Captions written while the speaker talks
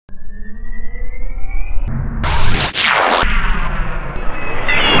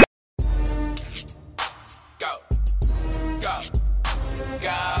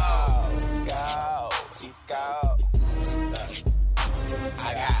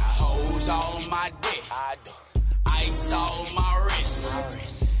all on my dick. Ice all on my wrist.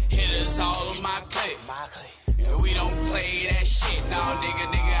 Hitters all on my clip. And we don't play that shit. No, nigga,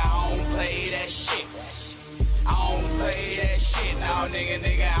 I don't play that shit. I don't play that shit. No, nigga,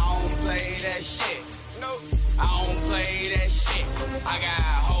 I don't play that shit. Nope. I don't play that shit. I got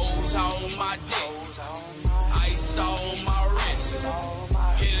hoes all on my dick. Ice all on my wrist.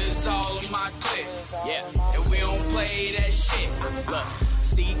 Hitters all on my clip. Yeah, and we don't play that shit. Look,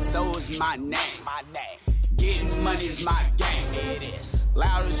 C-Tho is my name. Getting money is my game. It is.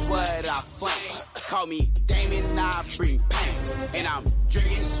 Loud is what I flame. Call me Damon, I bring pain. And I'm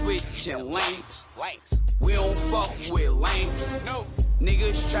drinking, switching lanes. We don't fuck with lanes. No.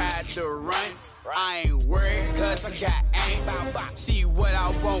 Niggas tried to run. I ain't worried cause I got aim. See what I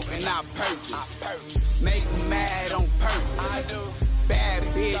want and I purchase. Make them mad on purpose. I do. Bad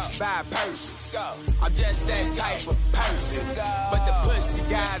bitch buy purses. I'm just that type of person. But the pussy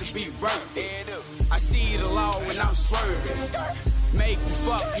gotta be worth it. I see the law when I'm swerving. Make you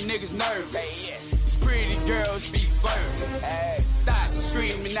fuck niggas nervous. These pretty girls be flirting. Thoughts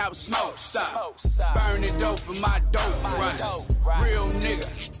screaming out smoke, son. Burning dope in my dope runners. Real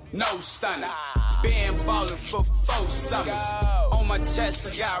nigga, no stunner. Been ballin' for 4 summers. On my chest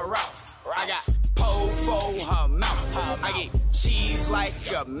I got Ralph. I got pole for her mouth. I get cheese like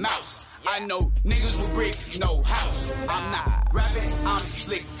a mouse. I know niggas with bricks, no house. I'm not rapping, I'm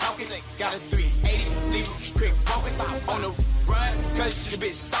slick talking. Got a 380, leave a crick broken. On the run, cause you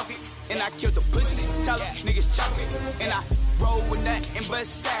bitch stalking. And I killed the pussy, tell them niggas choking. And I roll with nothing but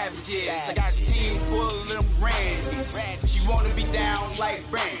savages. I got a team full of them Randys. She wanna be down like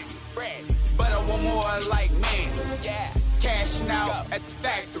Brandy, but I want more like Mandy. Cashing out at the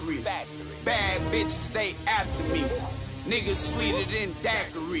factory. Bad bitches, they after me. Niggas sweeter than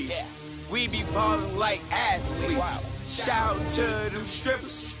daiquiris. We be ballin' like athletes. Shout out to them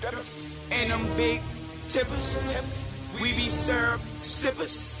strippers and them big tippers. We be syrup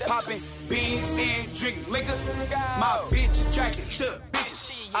sippers, poppin' beans and drink liquor. My bitch attracted to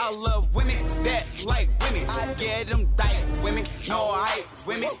bitches. I love women that like women. Yeah, them dyke women, no hype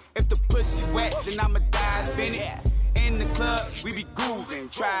women. If the pussy wet, then I'ma dive in it. In the club, we be groovin'.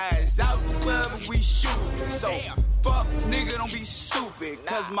 Tries out the club and we shootin'. So fuck nigga, don't be stupid.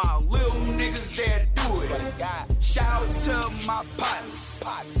 Cause my little niggas there do it. Shout out to my partners,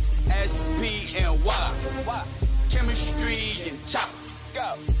 SP and Y, Chemistry and Chop.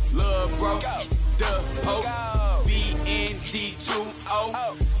 Lil' bro, the Pope, VND2O.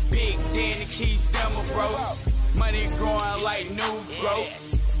 Big Danny Keys, them bros. Money growing like new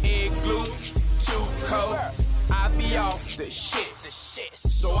growth. Igloo, too cold. I be off the shit,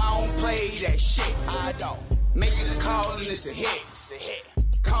 so I don't play that shit. I don't make a call and it's a hit.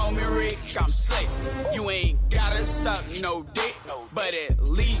 Call me Rick, I'm slick. You ain't gotta suck no dick, but at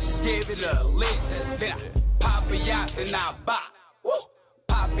least just give it a lick. Then I pop a yacht, then I bop.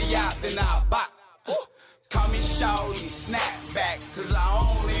 Pop a yacht, then I bop. Call me shawty, snap back, cause I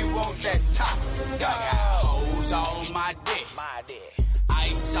only want that top. I got hoes all on my dick.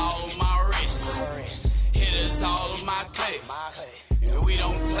 Ice all on my wrist. Hitters all on my clip. And we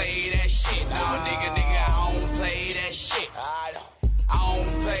don't play that shit. No, nigga, I don't play that shit. I don't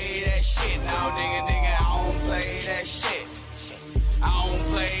play that shit. No, nigga, I don't play that shit. I don't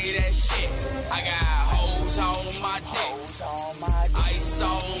play that shit. I got hoes all on my dick.